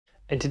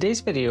In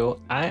today's video,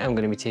 I am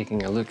going to be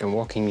taking a look and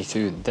walking you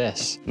through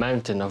this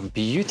mountain of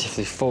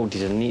beautifully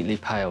folded and neatly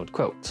piled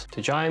quilts.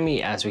 To join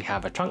me as we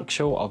have a trunk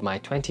show of my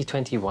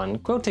 2021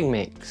 quilting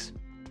makes.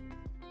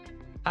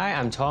 Hi,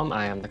 I'm Tom,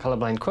 I am the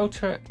Colorblind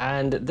Quilter,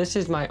 and this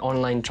is my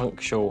online trunk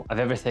show of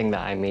everything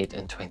that I made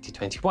in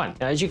 2021.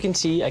 Now, as you can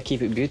see, I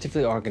keep it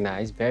beautifully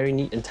organized, very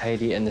neat and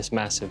tidy in this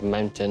massive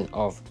mountain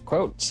of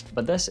quilts,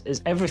 but this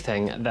is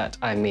everything that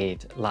I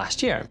made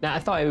last year. Now, I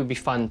thought it would be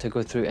fun to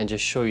go through and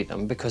just show you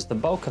them because the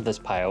bulk of this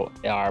pile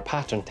are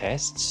pattern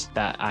tests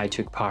that I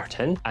took part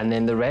in, and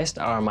then the rest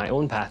are my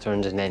own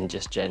patterns and then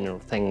just general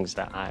things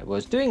that I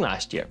was doing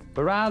last year.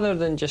 But rather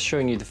than just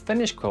showing you the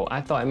finished quilt,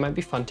 I thought it might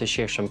be fun to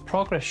share some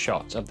progress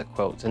shots of the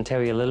quilts and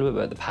tell you a little bit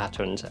about the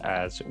patterns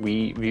as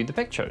we view the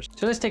pictures.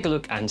 So let's take a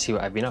look and see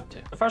what I've been up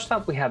to. First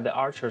up, we have the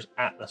Archer's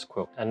Atlas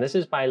quilt, and this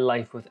is by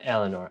Life with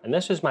Eleanor, and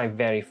this was my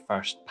very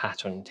first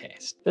pattern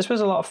test. This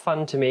was a lot of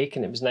fun to make,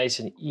 and it was nice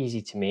and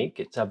easy to make.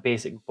 It's a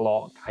basic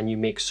block, and you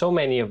make so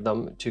many of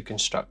them to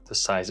construct the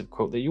size of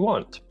quilt that you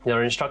want. There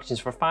are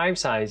instructions for 5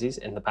 sizes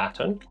in the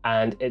pattern,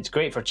 and it's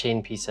great for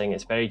chain piecing.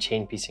 It's very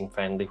chain piecing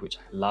friendly, which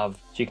I love.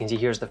 So you can see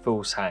here's the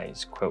full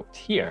size quilt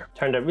here.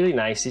 Turned out really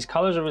nice. These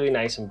colors are really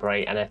nice and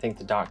bright, and I think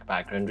the dark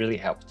background really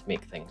helps to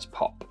make things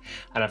pop.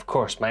 And of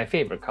course, my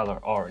favorite color,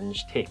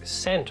 orange, takes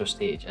center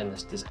stage in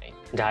this design.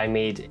 And I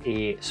made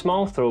a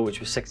small throw, which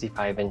was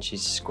 65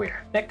 inches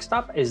square. Next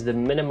up is the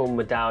Minimal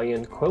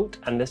Medallion quilt,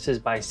 and this is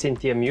by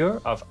Cynthia Muir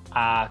of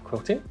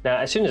Quilting. Now,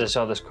 as soon as I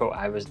saw this quilt,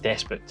 I was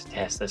desperate to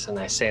test this, and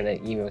I sent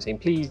an email saying,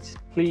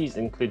 please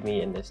include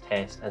me in this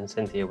test, and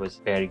Cynthia was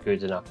very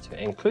good enough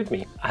to include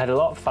me. I had a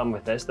lot of fun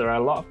with this. There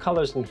are a lot of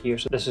colors in here,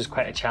 so this was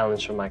quite a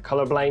challenge for my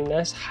color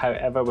blindness.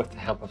 However, with the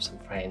help of some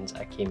friends,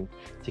 I came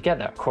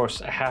together. Of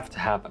course, I have to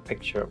have a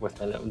picture with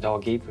my little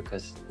doggy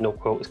because no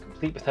quilt is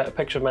complete without a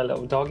picture of my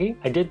little doggy.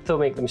 I did though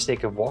make the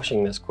mistake of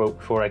washing this quilt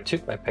before I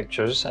took my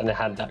pictures, and it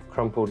had that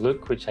crumpled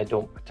look, which I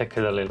don't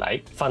particularly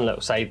like. Fun little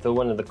side though,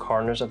 one of the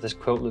corners of this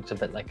quilt looks a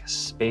bit like a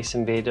Space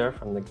Invader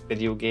from the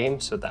video game,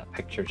 so that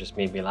picture just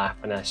made me laugh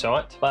when I saw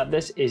it. But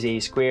this is a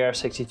square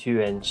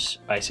 62 inch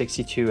by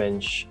 62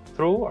 inch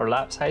throw or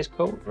lap size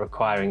quilt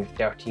requiring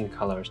 13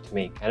 colors to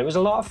make, and it was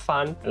a lot of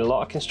fun and a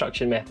lot of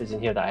construction methods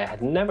in here that I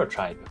had never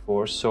tried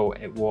before, so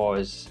it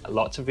was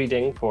lots of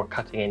reading for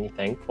cutting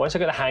anything. Once I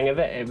got the hang of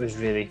it, it was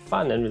really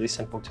fun and really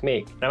simple to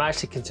make. And I'm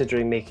actually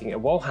considering making a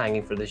wall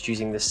hanging for this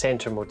using the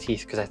center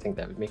motif because I think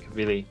that would make a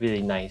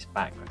really nice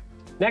background.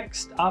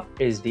 Next up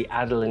is the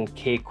Adelyn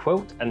Kay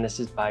Quilt, and this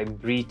is by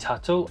Bree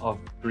Tuttle of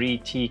Bree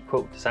T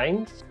Quilt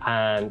Designs,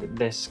 and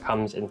this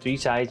comes in 3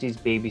 sizes: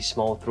 baby,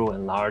 small throw,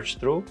 and large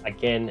throw.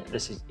 Again,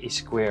 this is a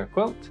square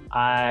quilt.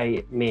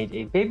 I made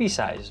a baby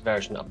size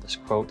version of this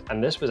quilt,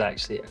 and this was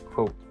actually a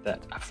quilt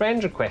that a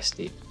friend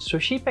requested, so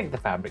she picked the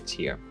fabrics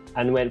here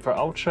and went for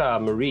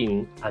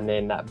ultramarine and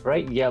then that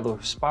bright yellow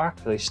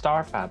sparkly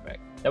star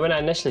fabric. Now, when I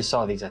initially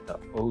saw these, I thought,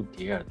 oh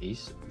dear,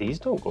 these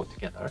don't go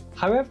together.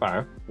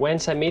 However,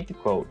 once I made the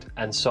quilt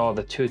and saw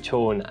the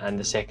two-tone and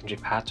the secondary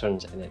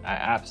patterns in it, I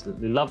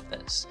absolutely loved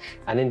this.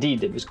 And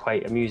indeed, it was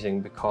quite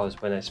amusing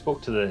because when I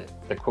spoke to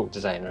the quilt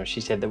designer,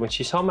 she said that when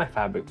she saw my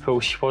fabric pool,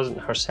 she wasn't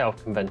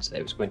herself convinced that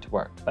it was going to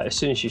work. But as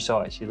soon as she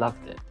saw it, she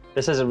loved it.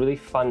 This has a really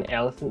fun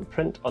elephant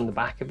print on the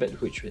back of it,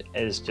 which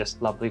is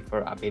just lovely for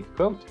a baby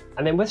quilt.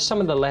 And then with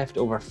some of the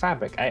leftover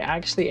fabric, I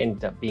actually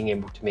ended up being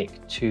able to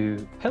make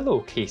 2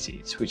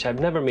 pillowcases, which I've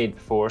never made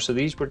before. So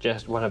these were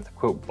just one of the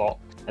quilt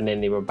blocks, and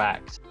then they were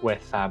backed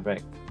with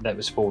fabric that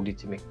was folded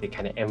to make the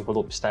kind of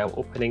envelope style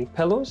opening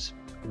pillows.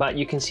 But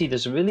you can see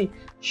there's a really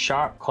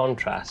sharp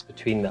contrast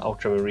between the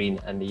ultramarine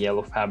and the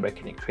yellow fabric,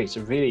 and it creates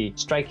a really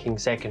striking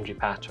secondary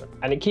pattern.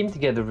 And it came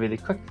together really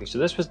quickly, so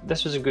this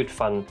was a good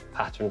fun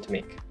pattern to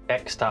make.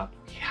 Next up,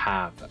 we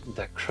have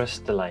the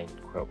Crystalline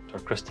Quilt, or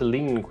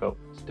Crystalline Quilt,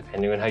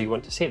 depending on how you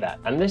want to say that.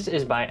 And this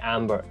is by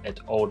Amber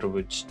at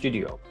Alderwood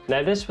Studio.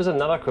 Now, this was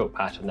another quilt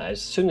pattern that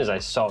as soon as I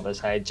saw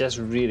this, I just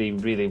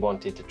really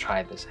wanted to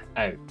try this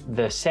out.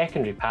 The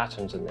secondary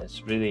patterns in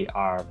this really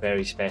are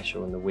very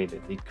special in the way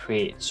that they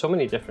create so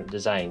many different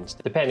designs,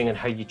 depending on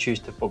how you choose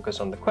to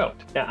focus on the quilt.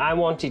 Now, I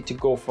wanted to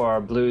go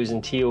for blues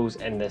and teals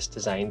in this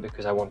design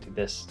because I wanted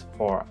this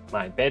for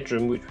my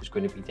bedroom, which was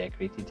going to be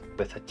decorated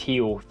with a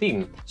teal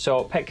theme.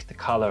 So I picked the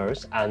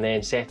colors and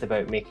then set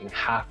about making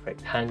half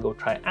rectangle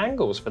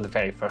triangles for the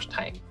very first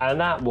time. And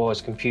that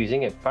was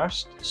confusing at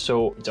first,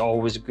 so it's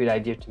always a good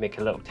idea to make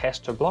a little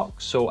tester block.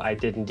 So I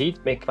did indeed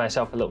make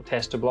myself a little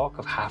tester block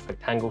of half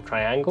rectangle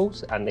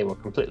triangles, and they were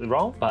completely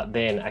wrong. But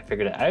then I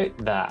figured it out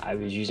that I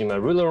was using my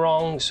ruler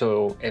wrong,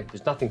 so it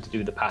was nothing to do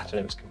with the pattern.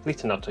 It was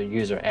complete and utter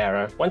user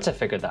error. Once I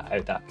figured that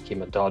out, that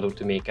became a doddle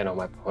to make, and all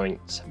my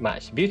points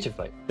matched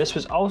beautifully. This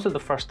was also the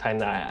first time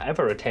that I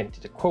ever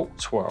attempted a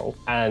quilt swirl,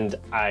 and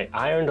I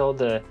ironed all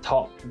the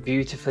top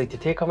beautifully to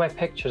take all my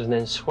pictures and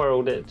then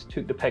swirled it,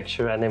 took the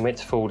picture and then went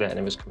to fold it and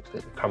it was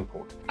completely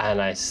crumpled.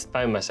 And I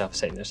found myself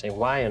sitting there saying,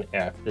 why on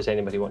earth does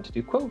anybody want to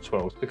do quilt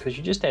swirls? Because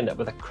you just end up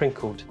with a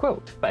crinkled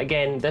quilt. But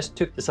again, this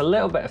took just a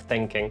little bit of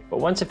thinking, but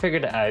once I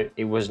figured it out,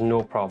 it was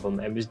no problem.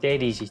 It was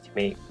dead easy to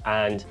make.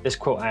 And this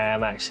quilt I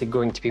am actually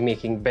going to be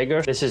making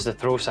bigger. This is the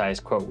throw size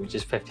quilt, which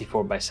is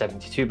 54 by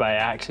 72, but I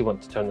actually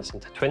want to turn this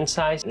into twin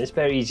size. And it's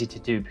very easy to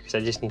do because I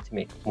just need to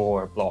make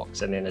more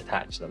blocks and then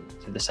attach them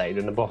to the side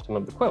and the bottom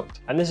of the quilt.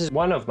 And this is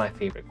one of my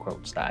favorite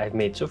quilts that I've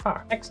made so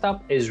far. Next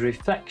up is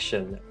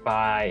Reflection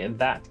by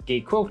that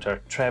gay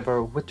quilter,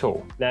 Trevor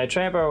Whittle. Now,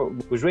 Trevor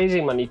was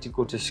raising money to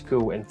go to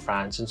school in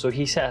France, and so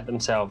he set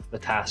himself the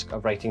task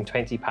of writing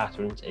 20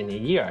 patterns in a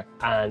year.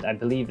 And I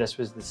believe this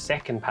was the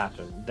second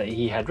pattern that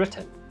he had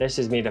written. This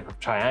is made up of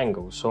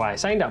triangles. So I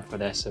signed up for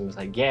this and was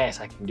like, yes,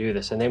 I can do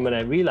this. And then when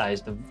I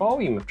realized the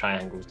volume of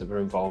triangles that were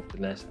involved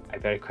in this, I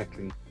very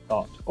quickly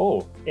thought,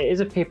 oh, it is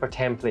a paper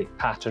template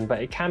pattern,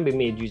 but it can be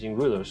made using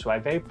rulers. So I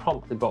very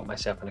promptly bought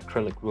myself an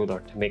acrylic ruler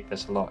to make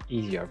this a lot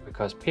easier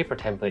because paper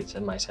templates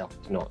and myself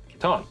do not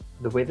get on.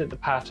 The way that the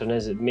pattern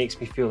is, it makes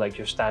me feel like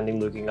you're standing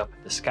looking up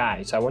at the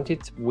sky. So I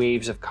wanted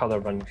waves of color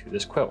running through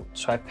this quilt.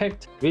 So I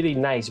picked really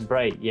nice,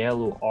 bright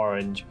yellow,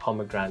 orange,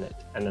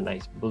 pomegranate, and a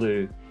nice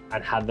blue,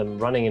 and had them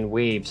running in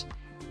waves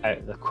out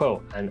of the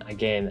quilt. And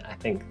again, I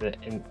think that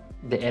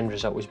the end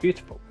result was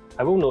beautiful.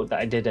 I will note that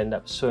I did end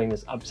up sewing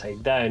this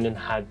upside down and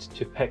had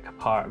to pick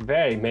apart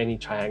very many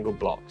triangle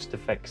blocks to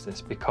fix this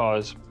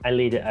because I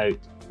laid it out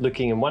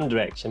looking in one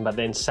direction, but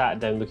then sat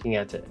down looking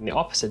at it in the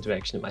opposite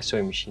direction at my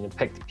sewing machine and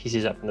picked the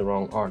pieces up in the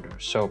wrong order.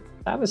 So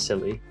that was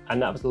silly,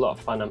 and that was a lot of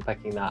fun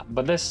unpicking that.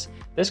 But this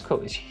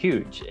quilt is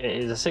huge.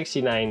 It is a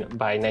 69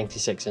 by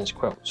 96 inch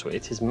quilt, so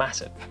it is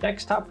massive.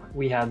 Next up,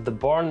 we have the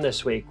Born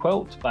This Way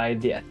quilt by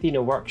the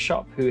Athena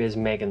Workshop, who is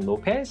Megan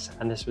Lopez,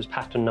 and this was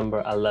pattern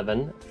number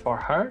 11 for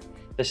her.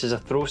 This is a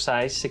throw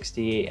size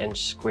 68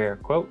 inch square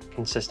quilt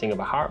consisting of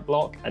a heart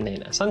block and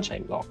then a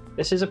sunshine block.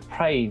 This is a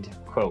pride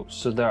quilt,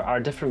 so there are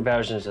different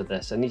versions of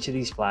this, and each of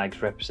these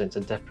flags represents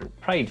a different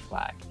pride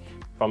flag,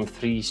 from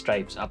 3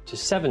 stripes up to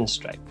 7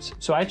 stripes.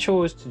 So I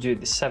chose to do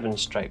the 7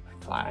 stripe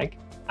flag,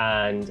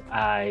 and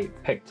I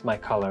picked my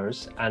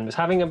colors and was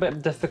having a bit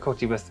of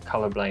difficulty with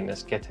color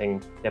blindness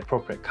getting the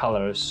appropriate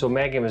colors. So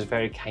Megan was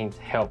very kind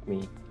to help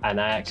me, and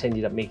I actually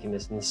ended up making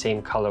this in the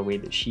same colorway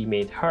that she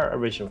made her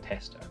original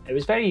tester. It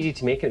was very easy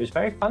to make, it was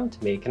very fun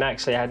to make, and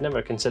actually I had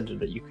never considered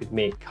that you could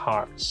make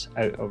hearts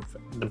out of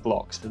the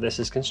blocks that this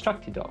is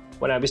constructed of.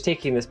 When I was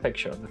taking this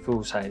picture of the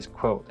full-size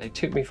quilt, it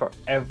took me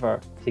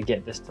forever to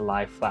get this to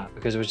lie flat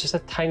because it was just a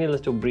tiny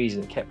little breeze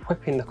and it kept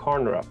whipping the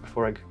corner up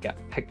before I could get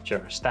a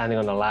picture standing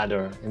on a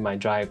ladder in my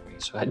driveway.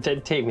 So it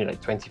did take me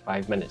like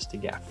 25 minutes to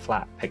get a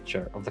flat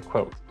picture of the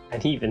quilt.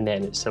 And even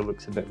then it still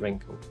looks a bit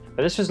wrinkled.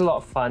 But this was a lot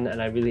of fun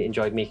and I really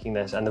enjoyed making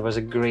this, and there was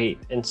a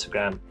great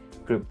Instagram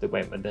group that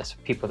went with this,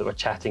 people that were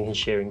chatting and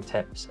sharing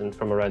tips and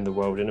from around the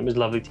world, and it was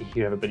lovely to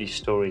hear everybody's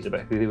stories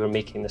about who they were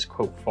making this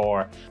quilt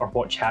for or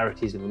what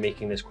charities they were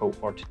making this quilt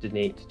for to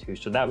donate to.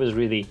 So that was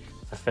really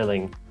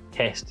fulfilling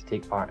test to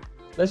take part in.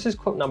 This is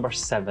quilt number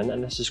 7,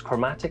 and this is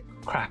Chromatic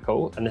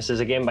Crackle, and this is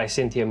again by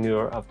Cynthia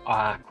Muir of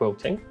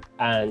Quilting.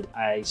 And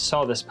I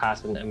saw this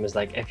pattern and was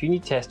like, if you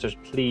need testers,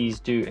 please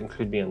do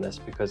include me on this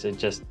because I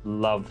just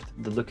loved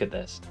the look of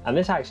this. And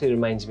this actually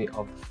reminds me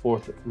of the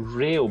Forth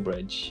Rail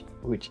Bridge,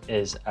 which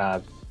is a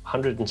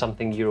 100 and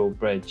something year old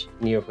bridge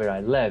near where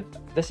I live.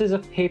 This is a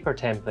paper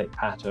template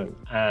pattern,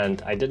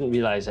 and I didn't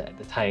realize it at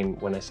the time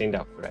when I signed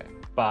up for it.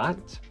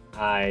 But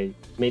I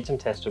made some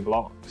tester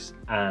blocks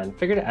and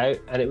figured it out,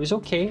 and it was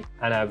okay,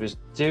 and I was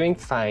doing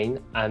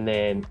fine. And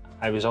then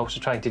I was also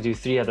trying to do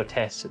 3 other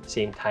tests at the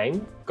same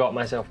time. Got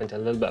myself into a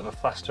little bit of a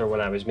fluster when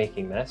I was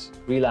making this.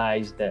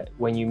 Realized that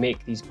when you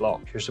make these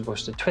blocks, you're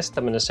supposed to twist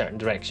them in a certain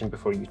direction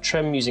before you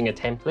trim using a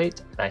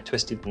template. And I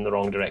twisted in the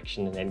wrong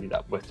direction and ended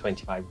up with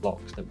 25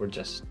 blocks that were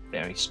just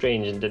very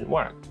strange and didn't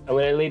work. And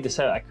when I laid this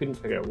out, I couldn't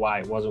figure out why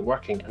it wasn't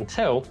working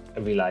until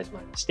I realized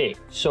my mistake.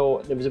 So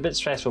it was a bit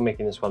stressful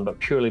making this one, but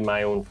purely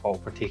my own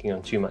fault for taking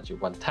on too much at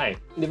one time.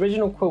 The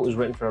original quilt was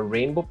written for a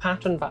rainbow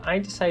pattern, but I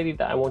decided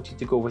that I wanted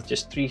to go with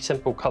just 3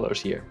 simple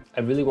colors here. I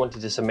really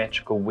wanted a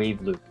symmetrical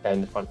wave look down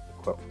the front of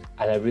the quilt,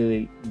 and I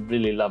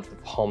really love the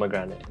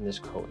pomegranate in this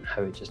quilt and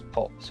how it just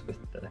pops with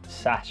the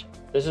sash.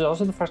 This is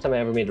also the first time I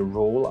ever made a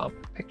roll-up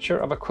picture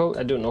of a quilt.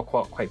 I don't know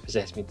what quite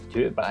possessed me to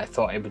do it, but I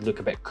thought it would look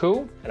a bit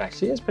cool, and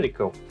actually it's pretty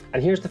cool.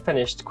 And here's the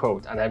finished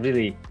quilt, and I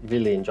really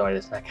enjoy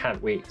this, and I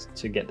can't wait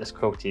to get this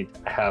quilted.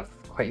 I have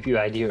quite a few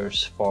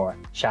ideas for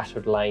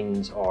shattered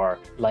lines or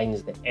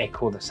lines that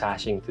echo the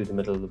sashing through the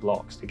middle of the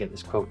blocks to get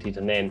this quilted,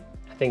 and then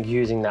I think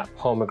using that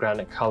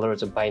pomegranate colour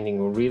as a binding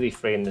will really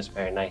frame this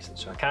very nicely,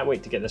 so I can't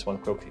wait to get this one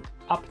quilted.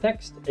 Up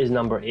next is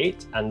number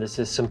 8, and this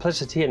is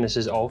Simplicity, and this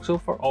is also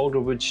for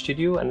Alderwood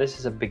Studio, and this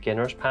is a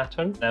beginner's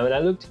pattern. Now when I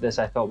looked at this,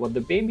 I thought, well,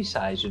 the baby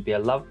size would be a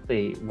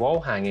lovely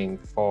wall hanging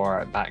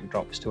for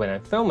backdrops to when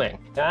I'm filming.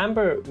 Now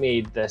Amber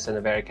made this in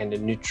a very kind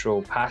of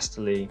neutral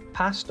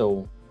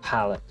pastel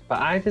palette, but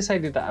I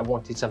decided that I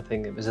wanted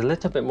something that was a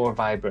little bit more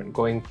vibrant,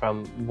 going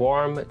from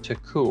warm to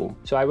cool.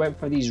 So I went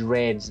for these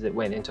reds that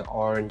went into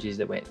oranges,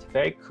 that went to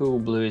very cool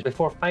blues,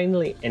 before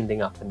finally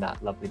ending up in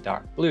that lovely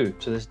dark blue.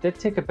 So this did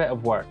take a bit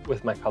of work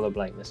with my colour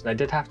blindness, and I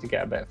did have to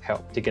get a bit of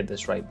help to get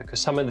this right, because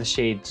some of the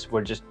shades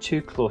were just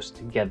too close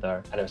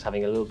together and I was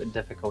having a little bit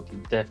difficulty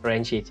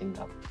differentiating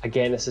them.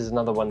 Again, this is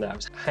another one that I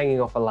was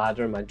hanging off a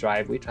ladder in my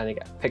driveway trying to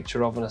get a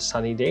picture of on a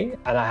sunny day,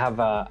 and I have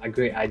a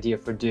great idea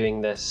for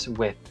doing this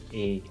with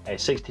a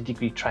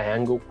 60-degree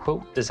triangle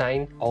quilt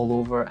design all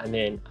over, and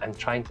then I'm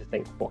trying to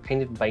think what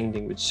kind of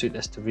binding would suit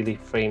this to really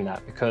frame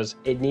that, because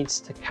it needs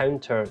to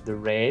counter the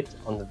red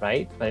on the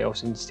right, but it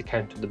also needs to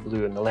counter the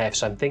blue on the left.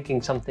 So I'm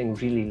thinking something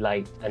really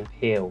light and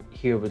pale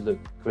here would look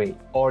great,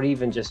 or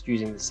even just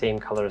using the same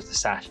colour as the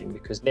sashing,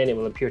 because then it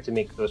will appear to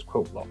make those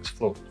quilt blocks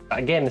float. But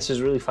again, this is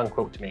a really fun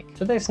quilt to make.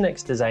 So this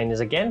next design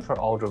is again for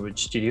Alderwood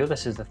Studio.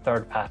 This is the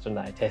third pattern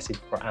that I tested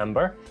for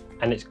Amber,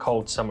 and it's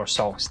called Summer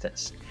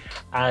Solstice.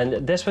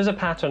 And this was a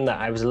pattern that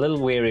I was a little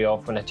wary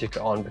of when I took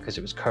it on because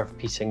it was curved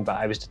piecing, but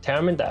I was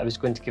determined that I was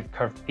going to give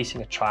curved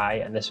piecing a try,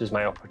 and this was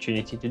my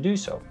opportunity to do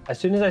so. As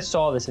soon as I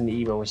saw this in the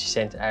email when she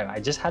sent it out, I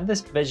just had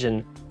this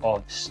vision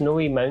of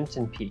snowy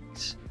mountain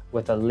peaks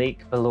with a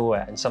lake below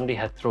it, and somebody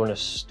had thrown a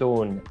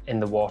stone in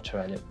the water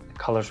and the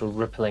colours were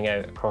rippling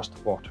out across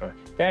the water.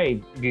 Very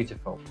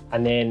beautiful.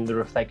 And then the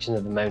reflection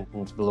of the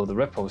mountains below the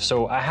ripples.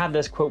 So I had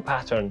this quilt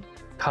pattern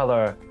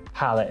colour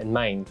palette in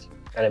mind,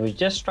 and I was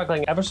just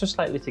struggling ever so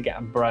slightly to get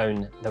a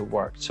brown that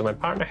worked. So my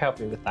partner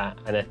helped me with that,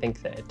 and I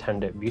think that it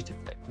turned out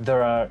beautifully.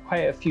 There are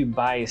quite a few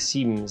bias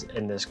seams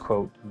in this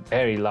quilt,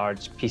 very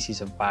large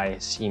pieces of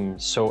bias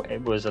seams, so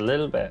it was a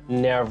little bit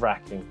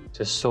nerve-wracking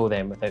to sew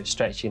them without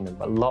stretching them,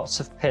 but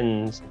lots of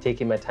pins,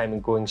 taking my time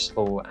and going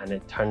slow, and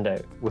it turned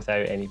out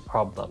without any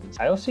problems.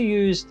 I also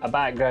used a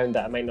background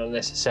that I might not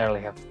necessarily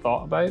have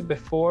thought about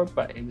before,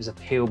 but it was a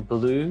pale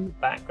blue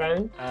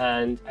background,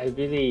 and I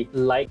really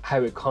liked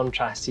how it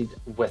contrasted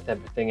with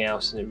everything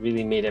else, and it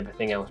really made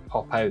everything else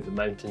pop out. The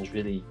mountains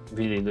really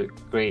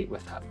looked great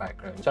with that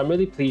background. So I'm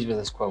really pleased with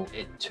this quilt.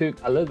 It took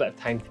a little bit of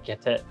time to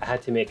get it. I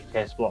had to make a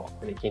test block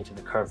when it came to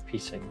the curved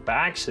piecing, but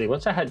actually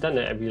once I had done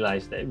it, I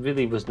realised that it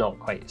really was not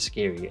quite as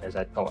scary as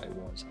I thought it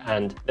was.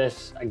 And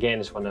this again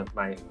is one of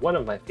my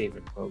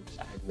favourite quilts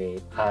that I've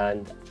made,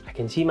 and I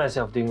can see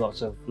myself doing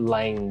lots of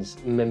lines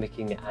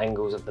mimicking the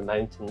angles of the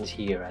mountains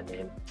here, and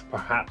then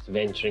perhaps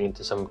venturing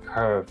into some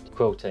curved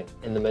quilting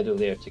in the middle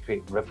there to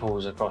create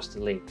ripples across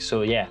the lake.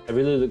 So yeah, I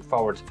really look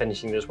forward to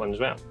finishing this one as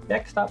well.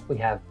 Next up we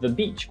have the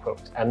Beach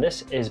Quilt, and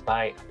this is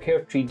by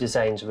Pear Tree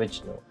Designs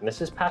Original, and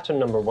this is pattern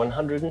number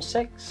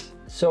 106.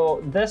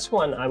 So this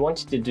one I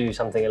wanted to do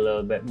something a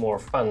little bit more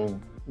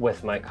fun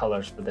with my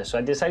colours for this, so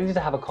I decided to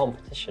have a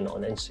competition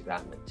on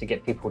Instagram to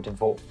get people to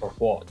vote for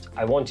what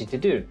I wanted to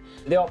do.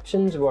 The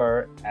options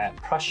were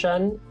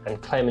Prussian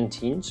and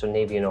Clementine, so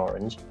navy and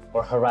orange,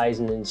 or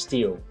Horizon and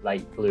Steel,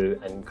 light blue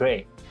and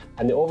grey.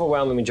 And the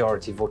overwhelming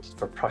majority voted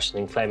for Prussian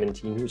and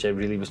Clementine, which I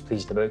really was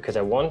pleased about because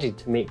I wanted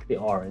to make the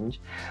orange,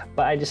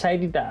 but I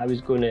decided that I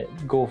was going to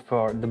go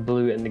for the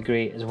blue and the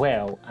grey as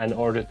well and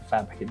order the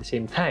fabric at the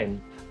same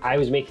time. I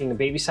was making a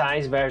baby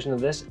size version of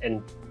this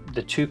in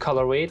the 2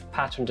 colourway. The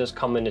pattern does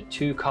come in a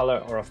 2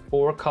 colour or a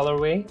 4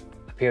 colourway.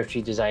 Pear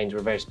Tree Designs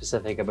were very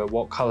specific about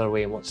what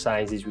colourway and what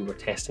sizes we were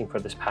testing for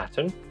this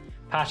pattern.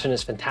 Pattern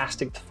is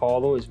fantastic to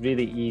follow, it's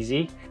really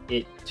easy.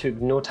 It took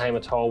no time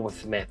at all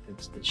with the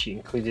methods that she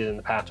included in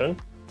the pattern.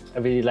 I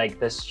really like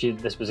this.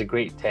 This was a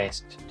great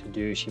test to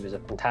do. She was a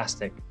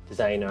fantastic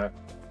designer.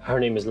 Her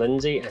name is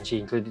Lindsay, and she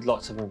included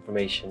lots of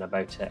information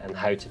about it and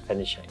how to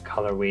finish it,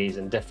 colourways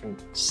and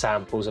different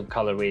samples of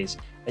colourways.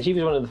 And she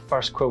was one of the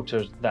first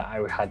quilters that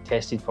I had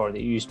tested for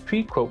that used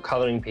pre-quilt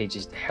colouring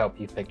pages to help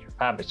you pick your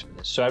fabrics for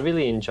this. So I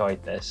really enjoyed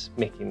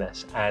making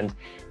this, and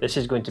this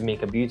is going to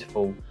make a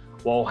beautiful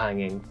wall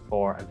hanging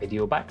for a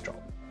video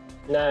backdrop.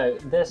 Now,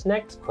 this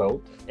next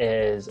quilt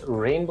is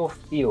Rainbow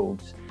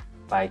Fields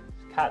by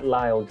Cat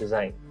Lyle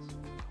Designs,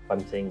 if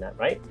I'm saying that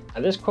right.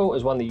 And this quilt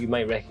is one that you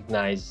might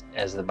recognise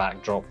as the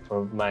backdrop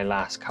for my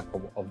last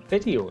couple of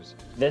videos.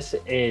 This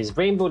is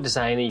Rainbow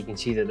Design, and you can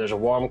see that there's a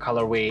warm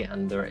colourway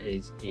and there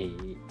is a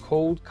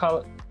cold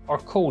colour or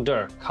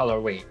colder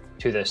colourway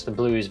to this, the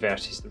blues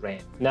versus the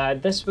red. Now,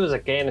 this was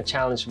again a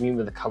challenge for me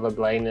with the colour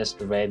blindness,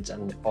 the reds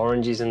and the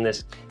oranges in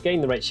this, getting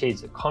the right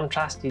shades that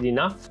contrasted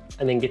enough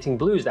and then getting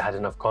blues that had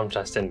enough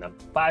contrast in them.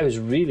 But I was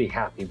really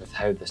happy with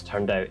how this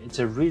turned out. It's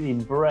a really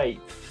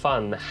bright,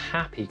 fun,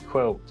 happy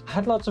quilt. I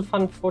had lots of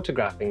fun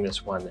photographing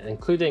this one,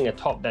 including a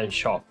top-down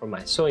shot from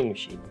my sewing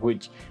machine,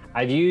 which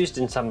I've used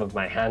in some of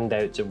my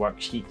handouts and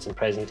worksheets and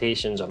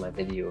presentations on my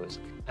videos.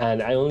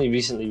 And I only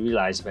recently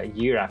realised about a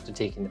year after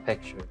taking the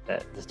picture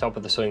that the top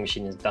of the sewing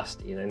machine is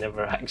dusty, and I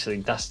never actually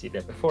dusted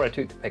it before I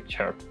took the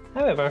picture.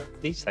 However,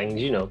 these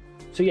things, you know.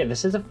 So yeah,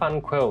 this is a fun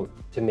quilt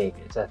to make.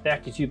 It's a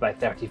 32 by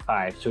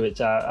 35, so it's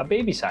a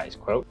baby size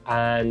quilt,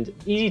 and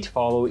easy to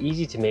follow,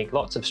 easy to make,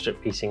 lots of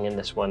strip piecing in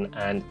this one,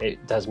 and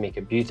it does make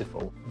a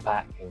beautiful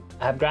backing.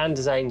 I have grand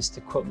designs to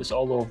quilt this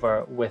all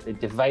over with a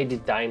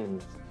divided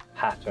diamond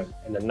pattern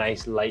in a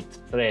nice light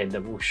thread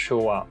that will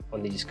show up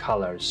on these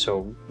colours. So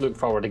look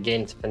forward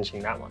again to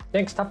finishing that one.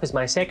 Next up is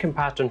my second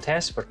pattern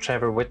test for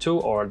Trevor Whittle,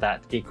 or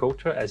that gay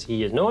quilter as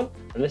he is known.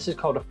 And this is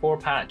called a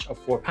 4-patch of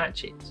 4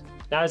 patches.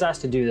 Now I was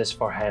asked to do this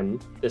for him.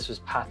 This was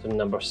pattern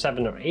number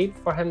 7 or 8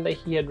 for him that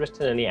he had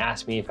written, and he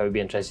asked me if I would be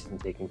interested in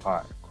taking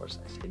part. Of course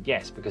I said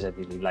yes, because I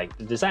really liked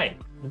the design.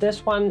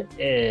 This one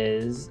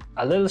is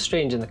a little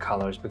strange in the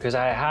colours because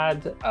I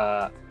had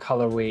a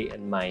colourway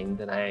in mind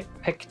and I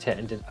picked it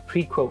and did a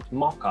pre-quilt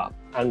mock-up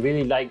and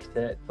really liked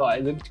it, thought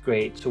it looked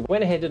great. So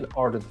went ahead and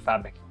ordered the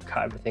fabric and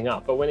cut everything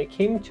up. But when it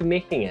came to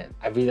making it,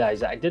 I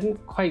realised that I didn't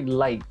quite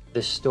like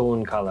the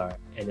stone colour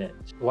in it.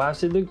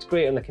 Whilst it looked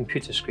great on the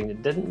computer screen,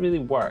 it didn't really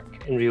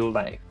work in real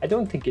life. I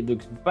don't think it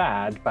looks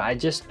bad, but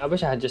I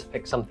wish I had just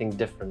picked something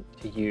different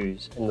to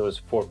use in those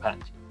 4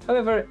 patches.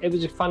 However, it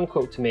was a fun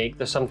quilt to make.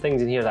 There's some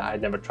things in here that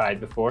I'd never tried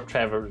before.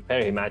 Trevor was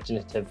very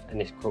imaginative in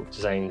his quilt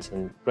designs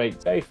and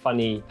writes very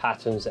funny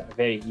patterns that are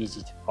very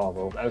easy to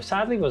follow. I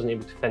sadly wasn't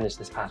able to finish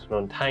this pattern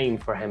on time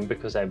for him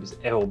because I was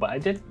ill, but I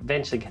did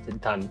eventually get it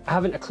done. I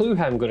haven't a clue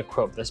how I'm going to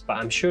quilt this, but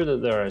I'm sure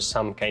that there is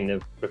some kind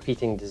of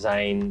repeating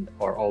design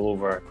or all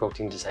over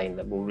quilting design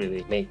that will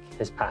really make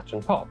his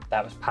pattern pop.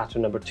 That was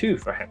pattern number 2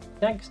 for him.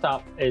 Next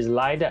up is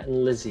Lida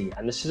and Lizzie,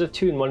 and this is a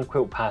 2-in-1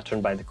 quilt pattern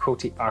by the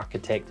quilty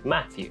architect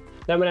Matthew.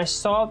 Now when I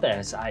saw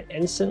this, I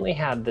instantly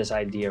had this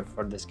idea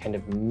for this kind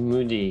of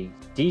moody,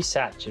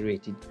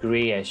 desaturated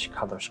greyish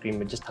colour scheme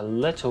with just a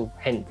little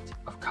hint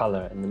of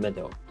colour in the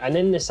middle. And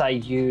in this I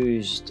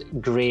used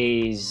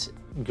greys,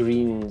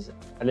 greens,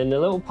 and then the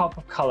little pop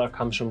of colour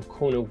comes from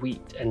Kona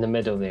wheat in the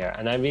middle there.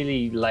 And I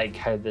really like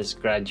how this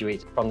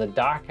graduates from the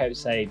dark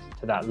outside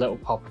to that little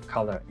pop of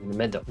colour in the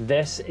middle.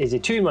 This is a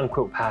 2-in-1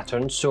 quilt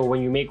pattern, so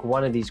when you make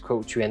one of these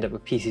quilts you end up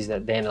with pieces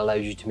that then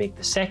allows you to make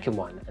the second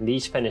one, and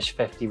these finish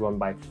 51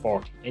 by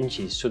 40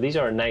 inches. So these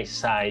are a nice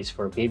size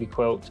for a baby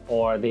quilt,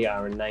 or they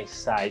are a nice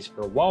size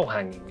for wall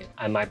hanging,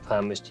 and my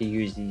plan was to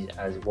use these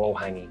as wall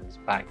hangings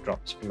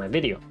backdrops for my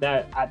video.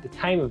 Now at the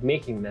time of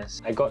making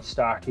this, I got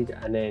started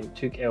and then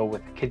took ill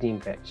with a kidney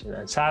infection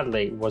and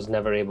sadly was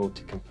never able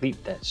to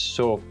complete this.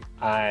 So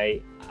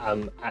I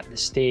am at the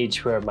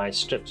stage where my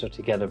strips are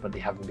together but they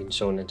haven't been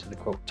sewn into the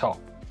quilt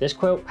top. This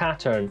quilt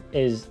pattern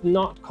is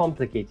not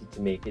complicated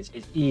to make, it's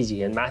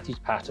easy, and Matthew's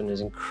pattern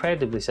is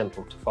incredibly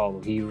simple to follow.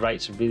 He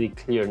writes a really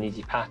clear and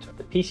easy pattern.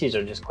 The pieces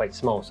are just quite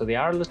small, so they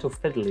are a little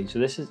fiddly, so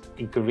this is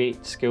a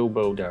great skill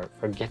builder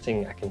for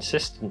getting a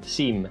consistent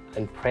seam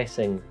and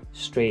pressing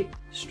straight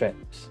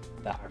strips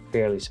that are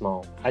fairly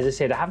small. As I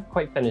said, I haven't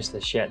quite finished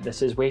this yet.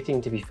 This is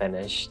waiting to be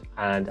finished,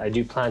 and I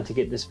do plan to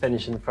get this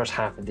finished in the first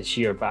half of this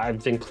year, but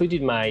I've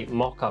included my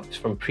mock-ups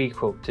from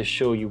pre-quilt to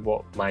show you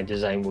what my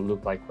design will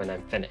look like when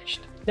I'm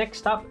finished.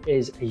 Next up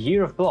is A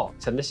Year of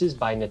Blocks, and this is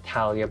by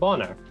Natalia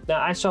Bonner.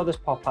 Now I saw this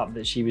pop up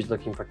that she was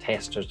looking for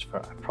testers for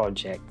a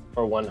project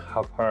for one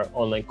of her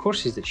online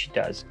courses that she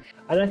does.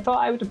 And I thought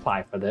I would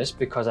apply for this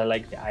because I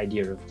like the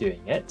idea of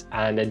doing it,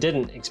 and I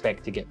didn't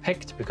expect to get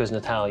picked because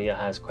Natalia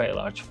has quite a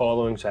large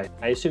following, so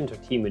I assumed her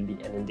team would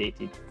be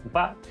inundated.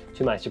 But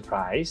to my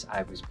surprise,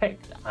 I was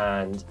picked,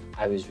 and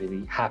I was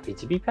really happy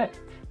to be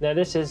picked. Now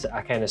this is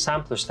a kind of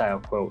sampler style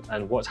quilt,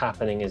 and what's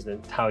happening is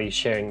that Natalia's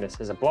sharing this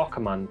as a block a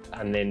month,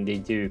 and then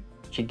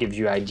she gives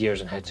you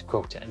ideas on how to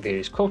quilt it and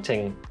various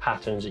quilting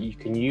patterns that you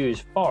can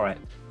use for it.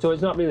 So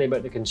it's not really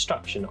about the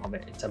construction of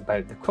it, it's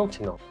about the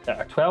quilting of it. There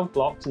are 12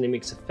 blocks and it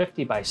makes a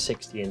 50 by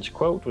 60 inch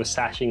quilt with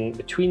sashing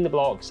between the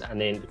blocks and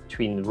then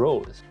between the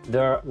rows.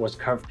 There was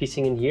curved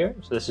piecing in here,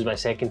 so this is my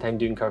second time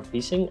doing curved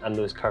piecing, and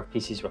those curved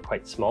pieces were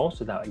quite small,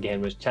 so that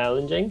again was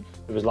challenging.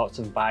 There was lots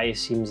of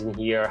bias seams in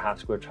here, half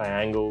square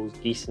triangles,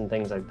 geese and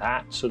things like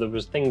that, so there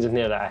was things in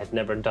there that I had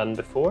never done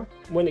before.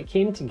 When it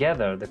came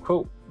together, the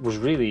quilt was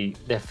really,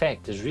 the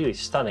effect is really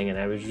stunning, and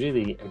I was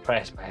really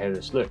impressed by how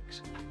this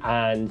looks.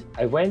 And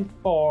I went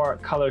for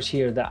colours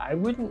here that I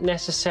wouldn't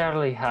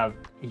necessarily have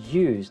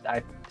used.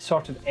 I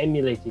sort of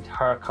emulated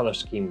her colour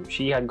scheme.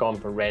 She had gone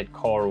for red,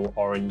 coral,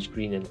 orange,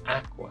 green and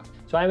aqua.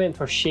 So I went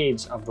for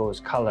shades of those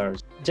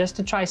colours just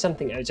to try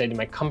something outside of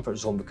my comfort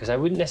zone, because I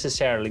wouldn't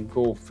necessarily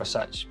go for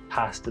such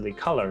pastel-y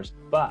colours.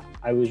 But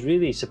I was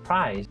really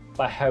surprised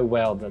by how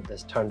well that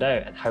this turned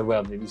out and how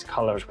well that these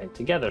colours went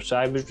together. So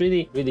I was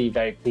really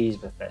very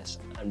pleased with this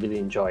and really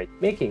enjoyed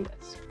making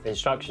this. The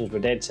instructions were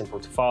dead simple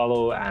to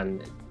follow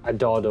and a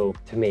doddle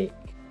to make.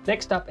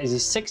 Next up is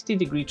a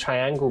 60-degree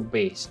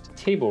triangle-based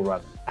table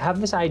runner. I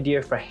have this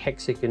idea for a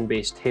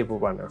hexagon-based table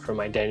runner for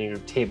my dining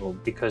room table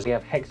because we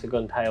have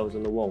hexagon tiles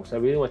on the wall, so I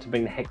really want to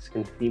bring the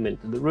hexagon theme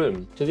into the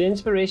room. So the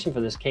inspiration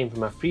for this came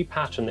from a free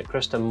pattern that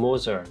Krista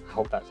Moser, I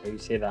hope that's how you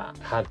say that,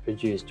 had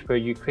produced, where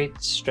you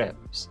create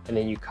strips and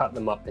then you cut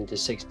them up into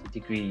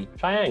 60-degree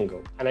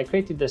triangle. And I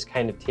created this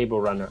kind of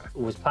table runner. I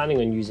was planning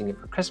on using it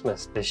for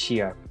Christmas this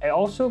year. It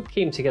also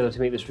came together to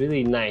make this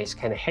really nice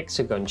kind of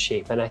hexagon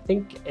shape, and I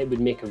think it would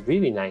make a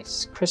really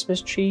nice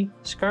Christmas tree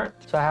skirt.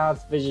 So I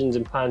have visions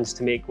and plans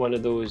to make make one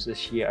of those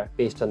this year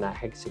based on that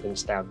hexagon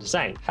style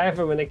design.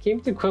 However, when I came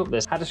to quilt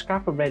this, I had a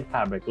scrap of red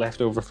fabric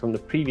left over from the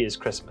previous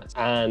Christmas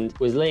and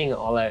was laying it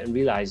all out and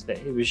realized that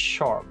it was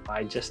short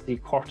by just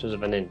 3/4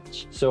 of an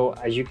inch. So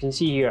as you can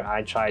see here,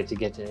 I tried to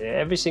get it at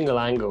every single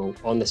angle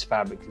on this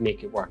fabric to make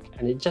it work,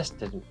 and it just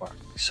didn't work.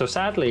 So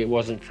sadly it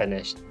wasn't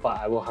finished, but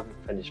I will have it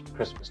finished for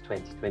Christmas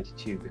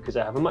 2022 because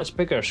I have a much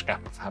bigger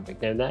scrap of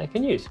fabric now that I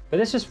can use. But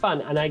this was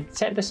fun, and I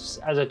set this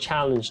as a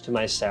challenge to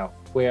myself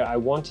where I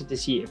wanted to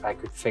see if I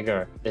could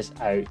figure this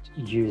out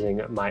using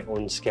my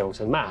own skills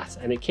and math,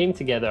 and it came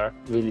together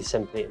really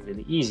simply and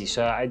really easy.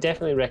 So I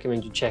definitely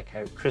recommend you check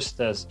out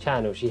Krista's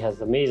channel. She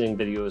has amazing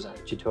videos and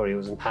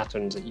tutorials and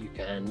patterns that you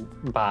can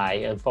buy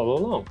and follow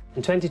along.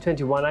 In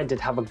 2021 I did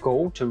have a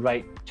goal to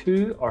write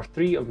 2 or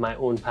 3 of my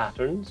own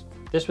patterns.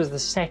 This was the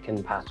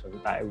second pattern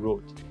that I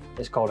wrote.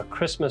 It's called a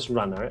Christmas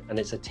runner, and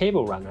it's a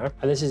table runner,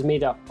 and this is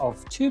made up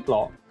of 2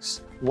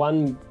 blocks,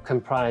 one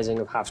comprising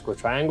of half square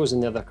triangles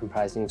and the other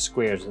comprising of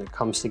squares, and it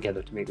comes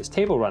together to make this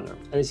table runner.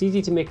 And it's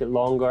easy to make it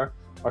longer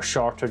or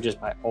shorter just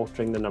by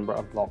altering the number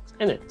of blocks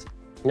in it.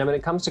 Now when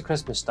it comes to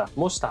Christmas stuff,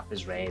 most stuff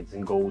is reds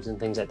and golds and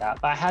things like that,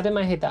 but I had in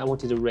my head that I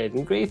wanted a red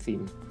and grey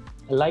theme.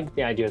 I liked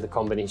the idea of the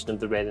combination of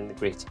the red and the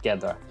grey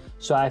together.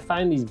 So I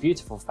found these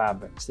beautiful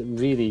fabrics that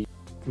really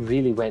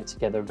went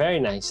together very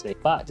nicely,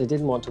 but I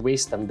didn't want to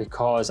waste them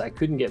because I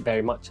couldn't get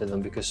very much of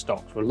them because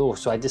stocks were low.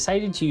 So I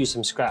decided to use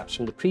some scraps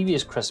from the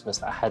previous Christmas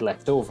that I had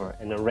left over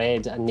in a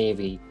red, a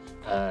navy,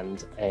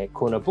 and a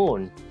Kona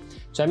bone.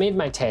 So I made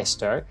my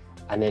tester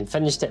and then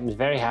finished it and was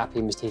very happy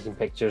and was taking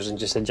pictures and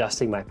just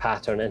adjusting my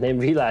pattern, and then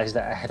realized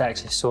that I had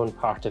actually sewn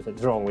part of it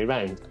the wrong way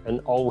round and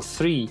all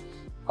 3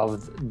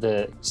 of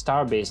the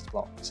star-based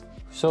blocks.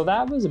 So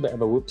that was a bit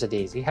of a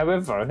whoops-a-daisy.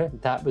 However,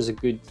 that was a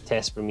good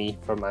test for me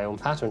for my own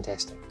pattern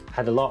testing. I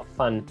had a lot of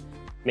fun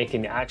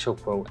making the actual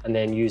quilt and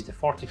then used the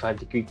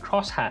 45-degree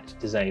crosshatch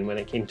design when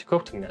it came to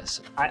quilting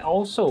this. I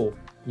also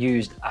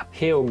used a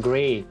pale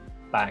grey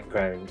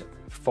background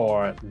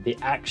for the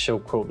actual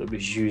quilt that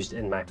was used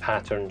in my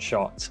pattern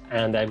shots,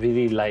 and I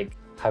really like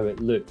how it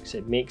looks.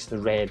 It makes the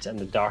reds and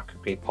the darker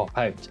grey pop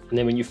out. And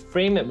then when you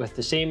frame it with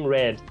the same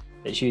red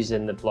that's used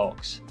in the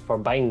blocks for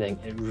binding,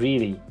 it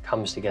really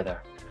comes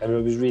together. And I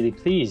was really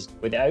pleased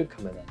with the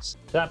outcome of this.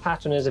 So that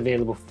pattern is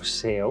available for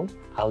sale.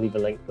 I'll leave a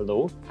link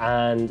below.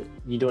 And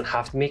you don't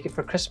have to make it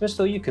for Christmas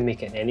though. You can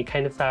make it in any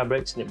kind of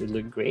fabrics and it would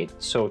look great.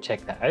 So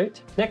check that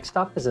out. Next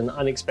up is an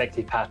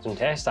unexpected pattern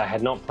test. I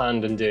had not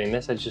planned on doing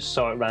this. I just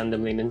saw it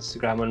randomly on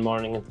Instagram one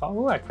morning and thought,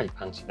 oh, I quite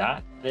fancy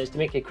that. And it's to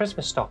make a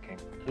Christmas stocking.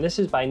 And this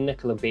is by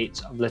Nicola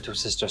Bates of Little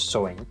Sister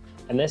Sewing.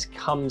 And this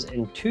comes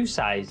in 2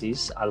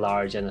 sizes, a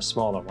large and a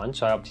smaller one.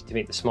 So I opted to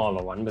make the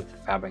smaller one with the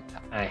fabric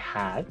that I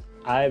had.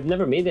 I've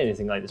never made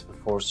anything like this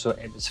before, so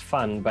it was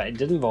fun, but it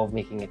did involve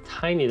making a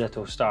tiny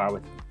little star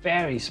with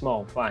very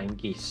small flying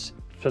geese.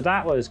 So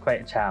that was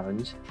quite a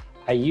challenge.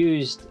 I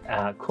used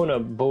Kona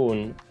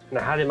bone, and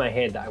I had in my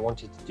head that I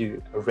wanted to do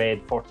a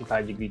red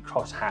 45-degree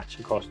cross hatch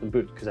across the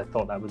boot because I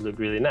thought that would look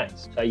really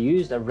nice. So I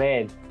used a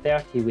red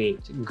 30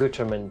 weight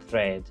Gutermann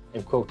thread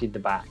and quilted the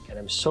back, and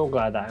I'm so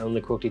glad that I only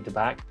quilted the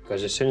back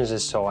because as soon as I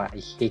saw it, I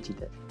hated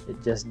it.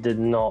 It just did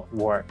not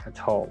work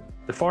at all.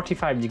 The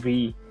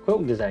 45-degree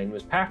quilt design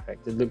was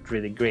perfect. It looked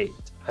really great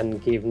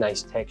and gave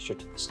nice texture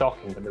to the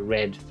stocking, but the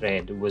red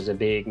thread was a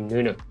big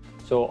no-no.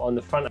 So on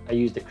the front, I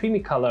used a creamy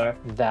colour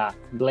that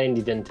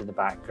blended into the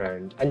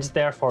background and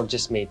therefore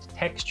just made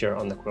texture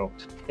on the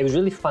quilt. It was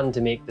really fun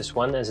to make this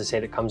one. As I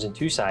said, it comes in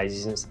 2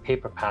 sizes and it's the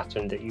paper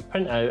pattern that you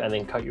print out and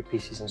then cut your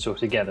pieces and sew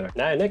together.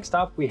 Now, next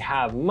up, we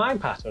have my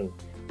pattern,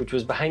 which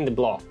was behind the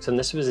blocks. And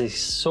this was a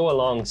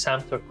sew-along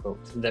sampler quilt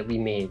that we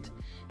made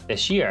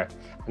this year.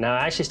 Now,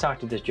 I actually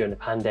started this during the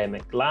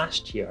pandemic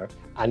last year,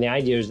 and the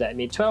idea is that I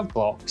made 12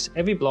 blocks.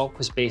 Every block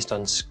was based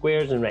on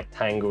squares and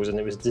rectangles, and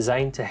it was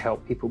designed to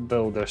help people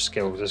build their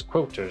skills as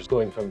quilters,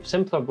 going from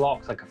simpler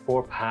blocks like a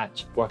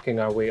 4-patch, working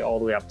our way all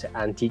the way up to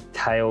antique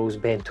tiles,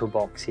 bento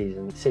boxes,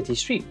 and city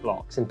street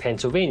blocks, and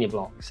Pennsylvania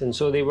blocks. And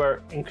so they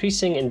were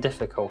increasing in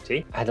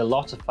difficulty. I had a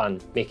lot of fun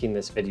making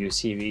this video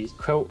series.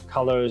 Quilt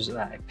colours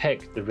that I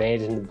picked, the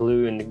red and the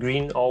blue and the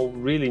green, all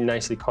really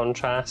nicely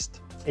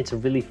contrast. It's a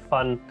really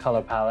fun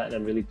colour palette and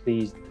I'm really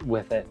pleased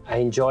with it. I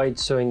enjoyed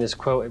sewing this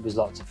quilt, it was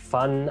lots of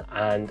fun,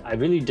 and I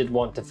really did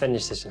want to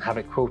finish this and have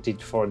it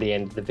quilted for the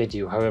end of the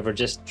video. However,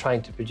 just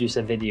trying to produce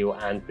a video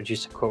and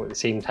produce a quilt at the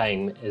same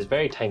time is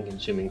very time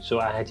consuming,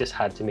 so I just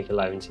had to make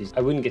allowances.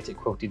 I wouldn't get it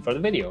quilted for the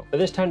video. But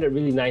this turned out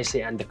really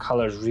nicely and the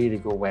colours really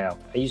go well.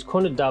 I used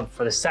Kona Dove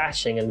for the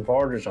sashing and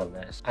borders on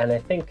this, and I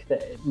think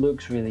that it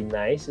looks really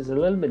nice. It's a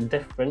little bit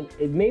different.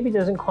 It maybe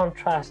doesn't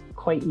contrast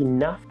quite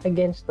enough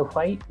against the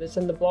white that's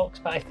in the blocks,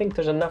 but but I think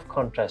there's enough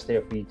contrast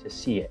there for you to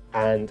see it.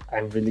 And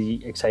I'm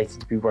really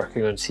excited to be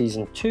working on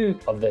season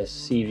 2 of this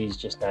series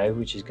just now,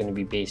 which is going to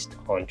be based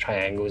on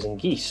triangles and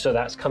geese. So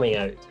that's coming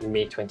out in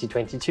May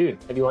 2022.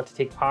 If you want to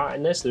take part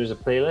in this, there's a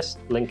playlist,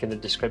 link in the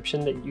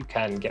description, that you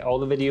can get all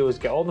the videos,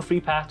 get all the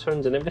free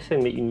patterns and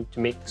everything that you need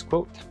to make this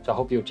quilt. So I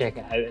hope you'll check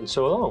it out and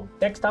so along.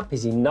 Next up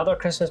is another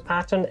Christmas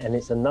pattern, and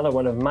it's another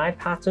one of my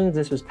patterns.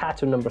 This was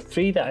pattern number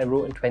 3 that I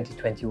wrote in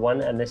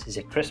 2021, and this is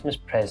a Christmas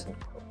present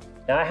quilt.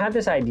 Now I had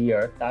this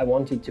idea that I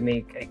wanted to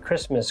make a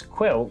Christmas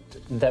quilt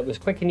that was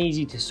quick and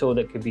easy to sew,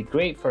 that could be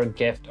great for a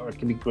gift, or it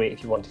could be great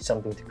if you wanted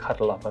something to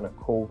cuddle up on a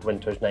cold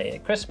winter's night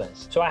at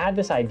Christmas. So I had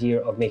this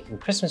idea of making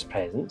Christmas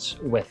presents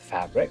with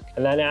fabric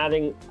and then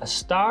adding a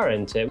star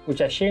into it,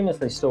 which I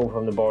shamelessly stole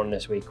from the Born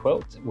This Way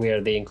quilt,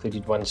 where they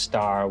included one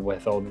star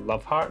with all the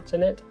love hearts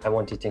in it. I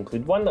wanted to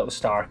include one little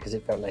star because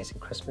it felt nice and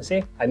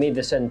Christmassy. I made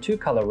this in 2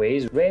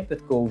 colorways, red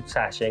with gold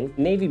sashing,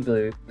 navy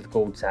blue with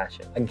gold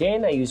sashing.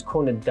 Again, I used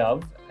Kona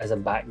Dove as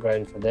a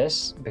background for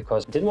this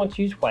because I didn't want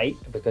to use white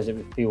because it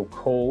would feel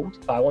cold,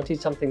 but I wanted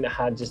something that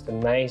had just a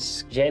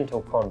nice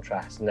gentle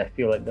contrast, and I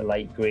feel like the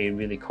light grey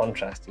really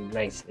contrasted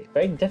nicely.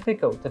 Very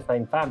difficult to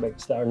find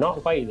fabrics that are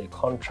not white that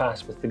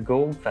contrast with the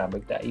gold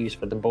fabric that I use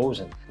for the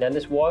bows in. Now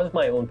this was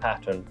my own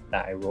pattern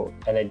that I wrote,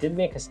 and I did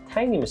make a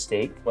tiny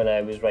mistake when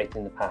I was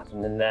writing the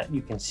pattern, in that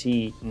you can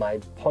see my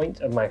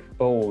point of my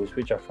bows,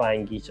 which are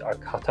flying geese, are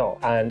cut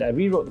off, and I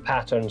rewrote the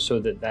pattern so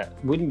that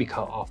that wouldn't be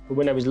cut off. But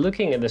when I was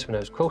looking at this, when I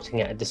was quilting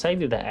it, I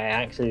decided that I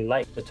actually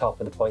liked the top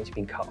of the points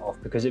being cut off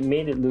because it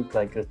made it look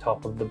like the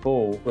top of the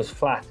bow was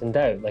flattened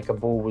out, like a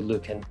bow would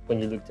look in when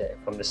you looked at it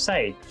from the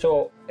side.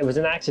 So it was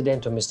an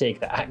accidental mistake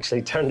that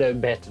actually turned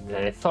out better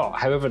than I thought.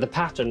 However, the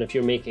pattern, if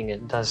you're making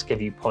it, does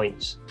give you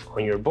points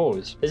on your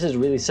bows. This is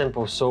really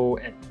simple sew,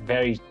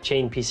 very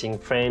chain piecing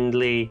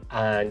friendly,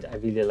 and I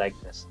really like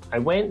this. I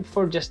went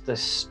for just a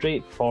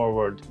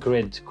straightforward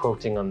grid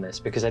quilting on this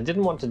because I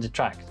didn't want to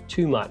detract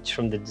too much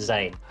from the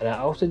design, and I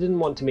also didn't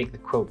want to make the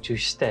quilt too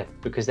stiff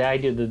because the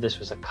idea that this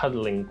was a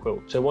cuddling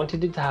quilt. So I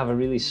wanted it to have a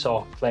really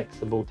soft,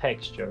 flexible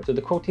texture. So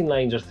the quilting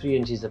lines are 3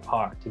 inches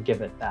apart to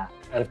give it that.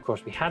 And of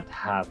course we had to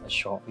have a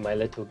shot of my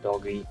little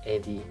doggy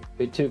Eddie,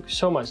 who took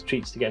so much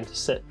treats to get him to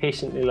sit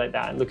patiently like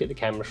that and look at the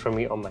camera for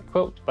me on my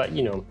quilt, but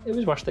you know, it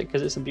was worth it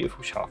because it's a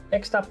beautiful shot.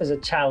 Next up is a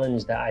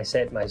challenge that I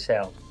set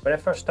myself. When I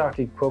first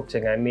started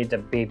quilting, I made a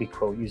baby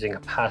quilt using a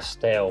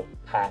pastel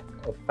pack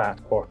of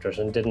fat quarters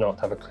and did not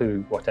have a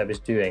clue what I was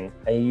doing.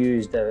 I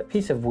used a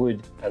piece of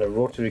wood and a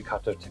rotary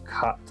cutter to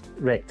cut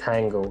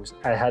rectangles.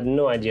 I had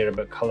no idea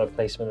about colour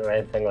placement or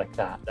anything like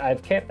that.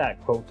 I've kept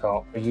that quilt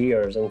top for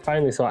years and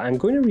finally thought I'm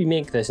going to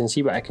remake this and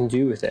see what I can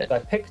do with it. So I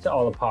picked it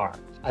all apart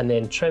and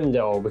then trimmed it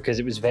all because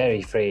it was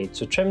very frayed.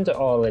 So trimmed it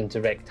all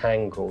into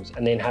rectangles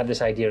and then had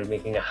this idea of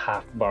making a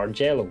half bar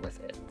jello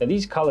with it. Now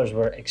these colours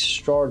were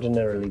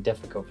extraordinarily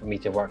difficult for me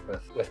to work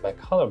with my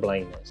colour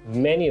blindness.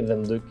 Many of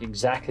them look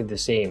exactly the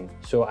same,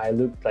 so I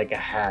looked like I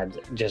had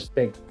just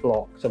big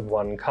blocks of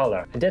one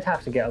colour. I did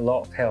have to get a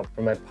lot of help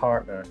from my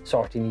partner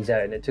sorting these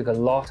out, and it took a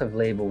lot of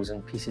labels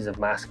and pieces of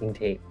masking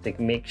tape to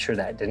make sure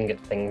that I didn't get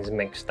things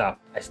mixed up.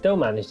 I still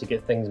managed to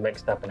get things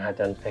mixed up and had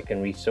to unpick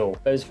and re-sew.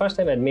 But it was the first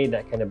time I'd made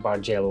that kind of bar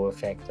jello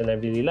effect, and I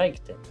really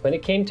liked it. When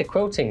it came to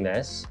quilting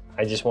this,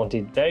 I just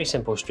wanted very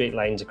simple straight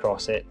lines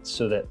across it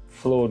so that it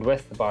flowed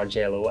with the bar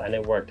jello, and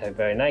it worked out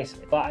very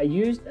nicely. But I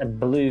used a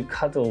blue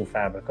cuddle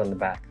fabric on the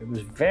back that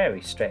was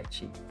very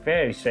stretchy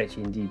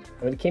indeed.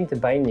 And when it came to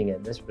binding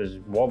it, this was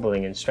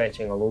wobbling and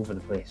stretching all over the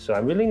place. So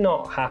I'm really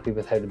not happy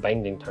with how the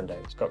binding turned out.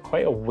 It's got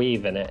quite a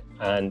wave in it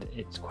and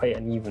it's quite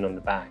uneven on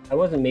the back. I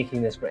wasn't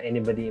making this for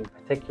anybody in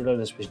particular.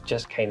 This was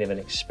just kind of an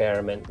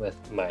experiment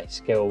with my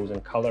skills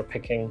and colour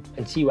picking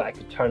and see what I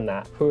could turn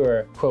that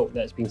poor quilt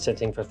that's been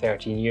sitting for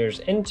 13 years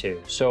into.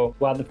 So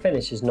while the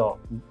finish is not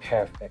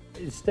perfect,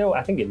 it's still,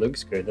 I think it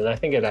looks good, and I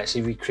think I'd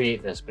actually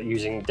recreate this but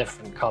using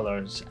different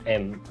colours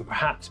and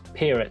perhaps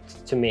pair it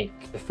to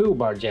make the full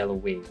bar jello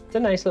wave. It's a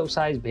nice little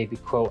size baby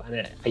quilt,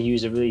 and I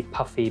use a really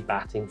puffy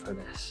batting for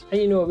this.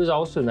 And you know, it was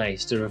also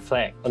nice to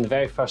reflect on the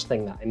very first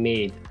thing that I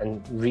made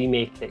and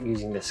remake it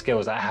using the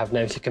skills that I have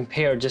now to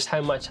compare just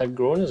how much I've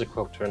grown as a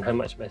quilter and how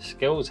much my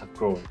skills have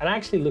grown. And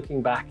actually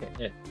looking back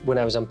at it, when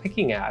I was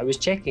unpicking it, I was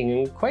checking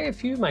and quite a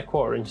few of my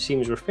 1/4 inch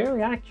seams were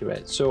fairly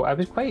accurate. So I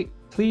was quite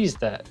pleased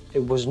that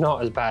it was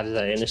not as bad as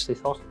I initially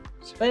thought it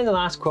was. Then the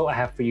last quilt I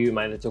have for you,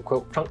 my little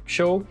quilt trunk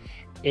show,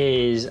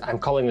 is, I'm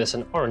calling this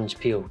an orange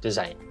peel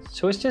design.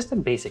 So it's just a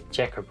basic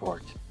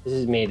checkerboard. This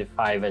is made of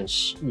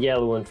 5-inch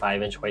yellow and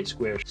 5-inch white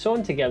squares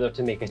sewn together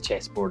to make a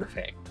chessboard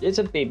effect. It's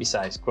a baby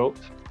sized quilt.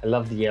 I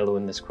love the yellow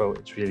in this quilt,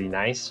 it's really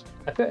nice.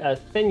 I put a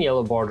thin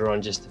yellow border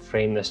on just to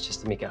frame this,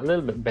 just to make it a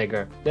little bit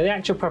bigger. Now the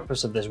actual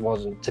purpose of this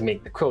wasn't to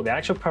make the quilt, the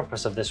actual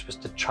purpose of this was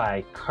to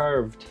try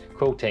curved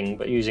quilting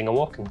but using a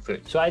walking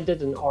foot. So I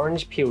did an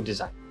orange peel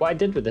design. What I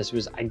did with this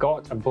was I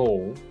got a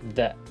bowl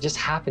that just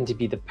happened to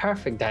be the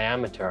perfect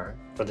diameter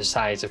for the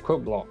size of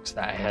quilt blocks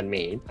that I had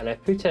made, and I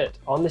put it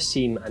on the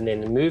seam and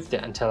then moved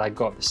it until until I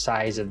got the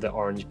size of the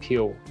orange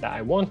peel that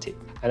I wanted.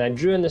 And I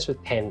drew on this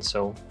with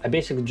pencil. I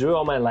basically drew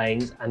all my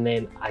lines, and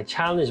then I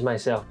challenged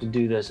myself to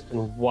do this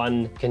in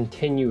one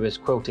continuous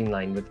quilting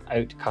line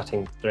without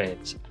cutting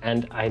threads,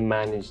 and I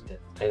managed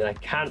it. And I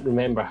can't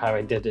remember how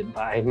I did it,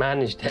 but I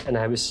managed it, and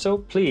I was so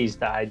pleased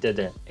that I did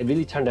it. It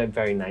really turned out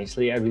very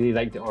nicely. I really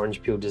liked the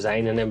orange peel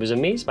design, and I was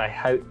amazed by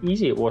how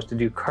easy it was to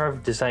do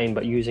curved design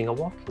but using a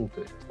walking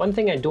foot. One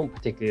thing I don't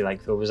particularly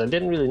like though was I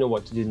didn't really know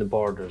what to do in the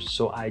borders,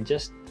 so I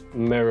just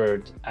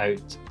mirrored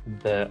out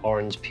the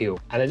orange peel,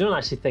 and I don't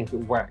actually think it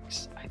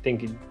works. I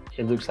think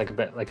it looks like a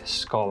bit like a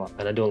scallop,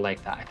 and I don't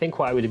like that. I think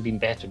what I would have been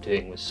better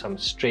doing was some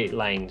straight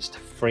lines to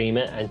frame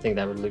it, and I think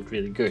that would look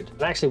really good.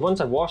 And actually,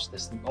 once I washed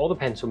this, all the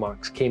pencil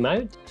marks came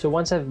out. So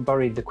once I've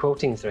buried the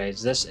quilting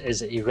threads, this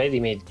is a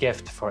ready-made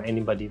gift for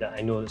anybody that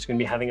I know that's going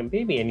to be having a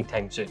baby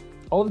anytime soon.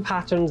 All the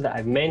patterns that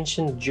I've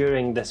mentioned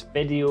during this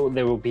video,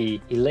 there will be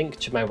a link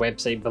to my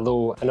website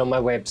below, and on my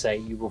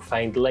website you will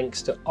find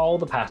links to all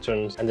the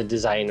patterns and the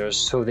designers,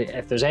 so that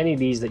if there's any of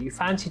these that you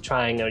fancy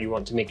trying or you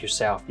want to make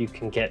yourself, you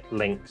can get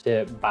links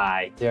to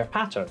buy their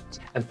patterns.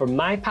 And for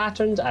my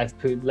patterns, I've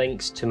put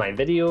links to my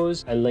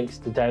videos and links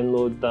to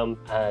download them,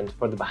 and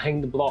for the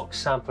behind the block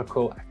sampler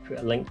quilt, I've put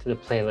a link to the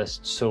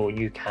playlist so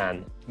you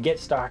can get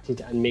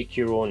started and make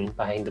your own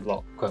behind the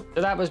block quilt.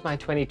 So that was my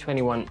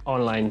 2021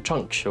 online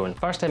trunk show, and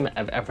first time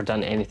I've ever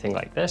done anything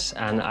like this,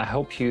 and I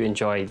hope you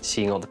enjoyed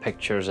seeing all the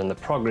pictures and the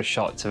progress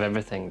shots of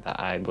everything that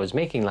I was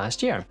making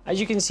last year.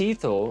 As you can see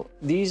though,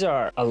 these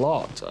are a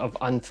lot of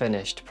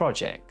unfinished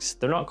projects.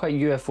 They're not quite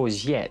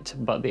UFOs yet,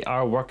 but they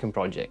are working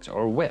projects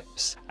or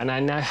whips, and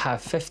I now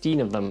have 15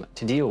 of them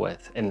to deal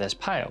with in this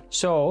pile.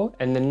 So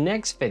in the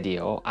next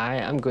video, I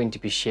am going to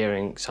be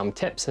sharing some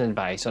tips and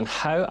advice on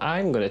how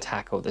I'm going to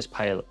tackle this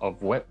pile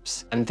of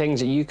whips and things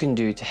that you can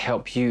do to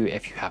help you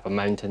if you have a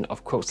mountain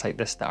of quilts like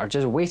this that are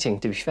just waiting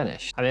to be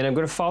finished. And then I'm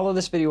going to follow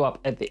this video up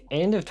at the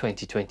end of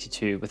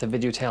 2022 with a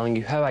video telling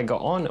you how I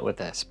got on with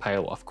this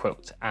pile of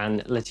quilts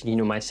and letting you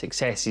know my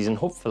successes, and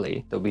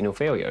hopefully there'll be no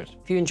failures.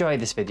 If you enjoyed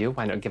this video,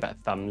 why not give it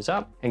a thumbs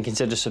up and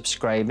consider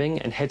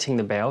subscribing and hitting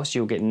the bell so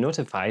you'll get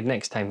notified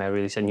next time I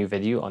release a new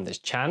video on this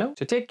channel.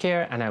 So take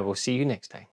care, and I will see you next time.